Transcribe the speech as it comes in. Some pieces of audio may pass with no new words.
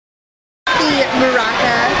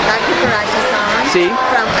Maraca, that Cucaracha song See?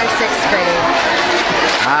 from our 6th grade.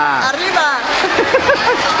 Ah. Arriba!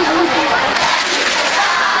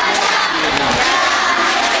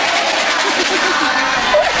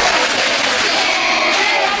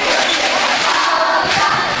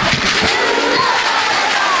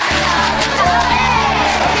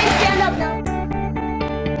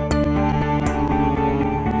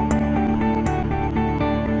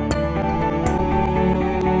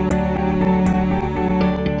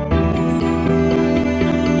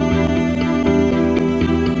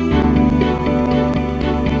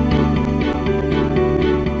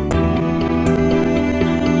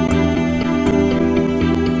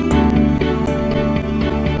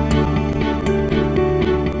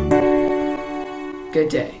 Good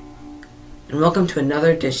day, and welcome to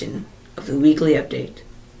another edition of the Weekly Update.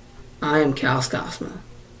 I am COKSM.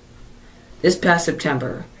 This past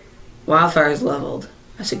September, wildfires leveled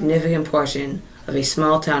a significant portion of a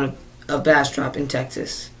small town of Bastrop in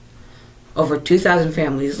Texas. Over 2,000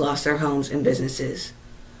 families lost their homes and businesses.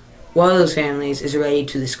 One of those families is related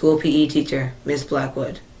to the school PE teacher, Miss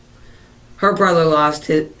Blackwood. Her brother lost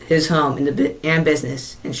his home and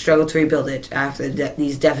business and struggled to rebuild it after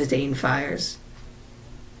these devastating fires.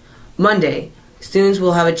 Monday, students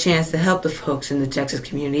will have a chance to help the folks in the Texas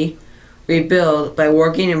community rebuild by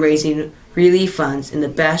working and raising relief funds in the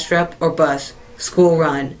Bastrop or Bus School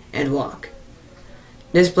Run and Walk.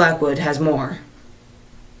 Miss Blackwood has more.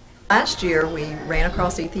 Last year we ran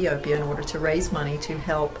across Ethiopia in order to raise money to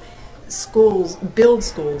help schools build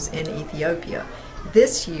schools in Ethiopia.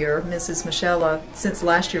 This year, Mrs. Michelle, since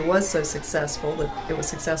last year was so successful, it was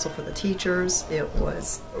successful for the teachers, it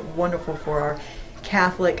was wonderful for our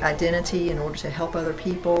Catholic identity in order to help other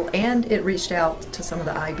people, and it reached out to some of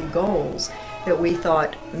the IB goals that we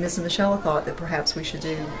thought, Mrs. Michelle thought that perhaps we should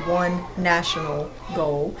do one national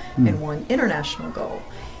goal and one international goal.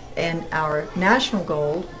 And our national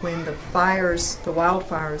goal, when the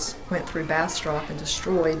wildfires went through Bastrop and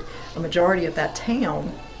destroyed a majority of that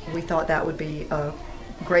town, we thought that would be a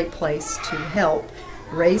great place to help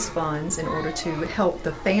raise funds in order to help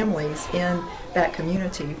the families in that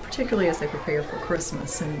community, particularly as they prepare for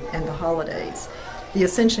Christmas and the holidays. The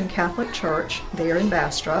Ascension Catholic Church there in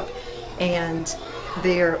Bastrop and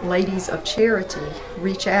their Ladies of Charity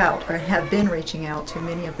reach out, or have been reaching out, to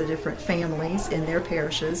many of the different families in their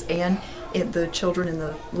parishes and the children in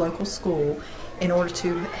the local school in order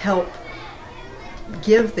to help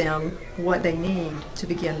give them what they need to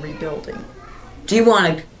begin rebuilding. Do you want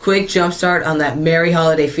a quick jump start on that merry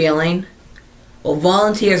holiday feeling? Well,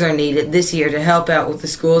 volunteers are needed this year to help out with the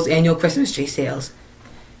school's annual Christmas tree sales.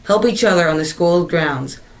 Help each other on the school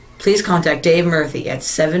grounds. Please contact Dave Murphy at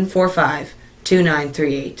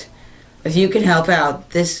 745-2938. If you can help out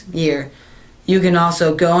this year, you can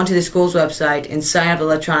also go onto the school's website and sign up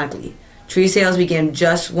electronically. Tree sales begin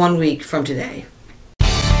just 1 week from today.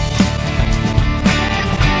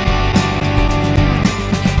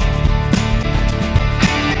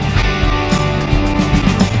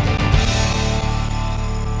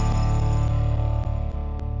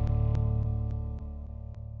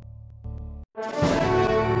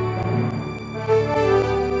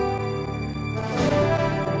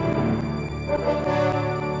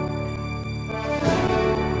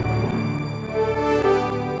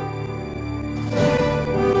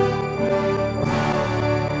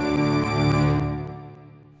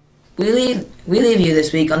 We leave you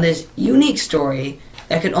this week on this unique story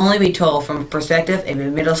that could only be told from the perspective of a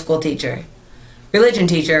middle school teacher. Religion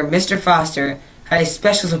teacher Mr. Foster had a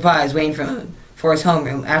special surprise waiting for him for his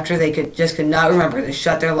homeroom after they could not remember to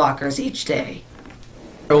shut their lockers each day.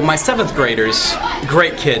 Well, my 7th graders,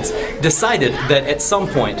 great kids, decided that at some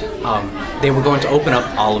point they were going to open up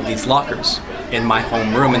all of these lockers in my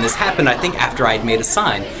homeroom, and this happened, I think, after I had made a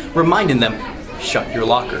sign reminding them, shut your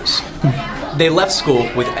lockers. They left school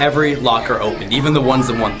with every locker opened, even the ones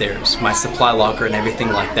that weren't theirs, my supply locker and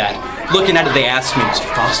everything like that. Looking at it, they asked me, Mr.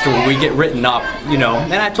 Foster, will we get written up,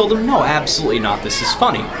 and I told them, no, absolutely not, this is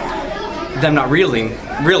funny. Them not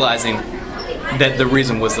realizing that the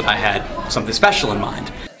reason was that I had something special in mind.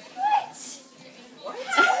 What?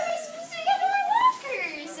 How are we supposed to get to our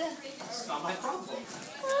lockers? It's not my problem.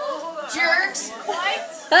 Jerks.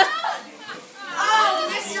 What? Oh,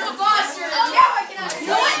 Mr. Foster. Now I can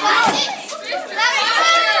understand. What?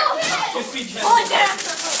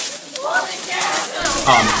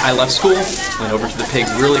 I left school, went over to the pig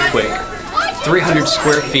really quick, 300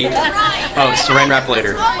 square feet of saran wrap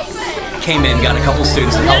later, came in, got a couple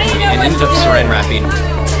students to help me, and ended up saran wrapping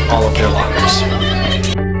all of their lockers.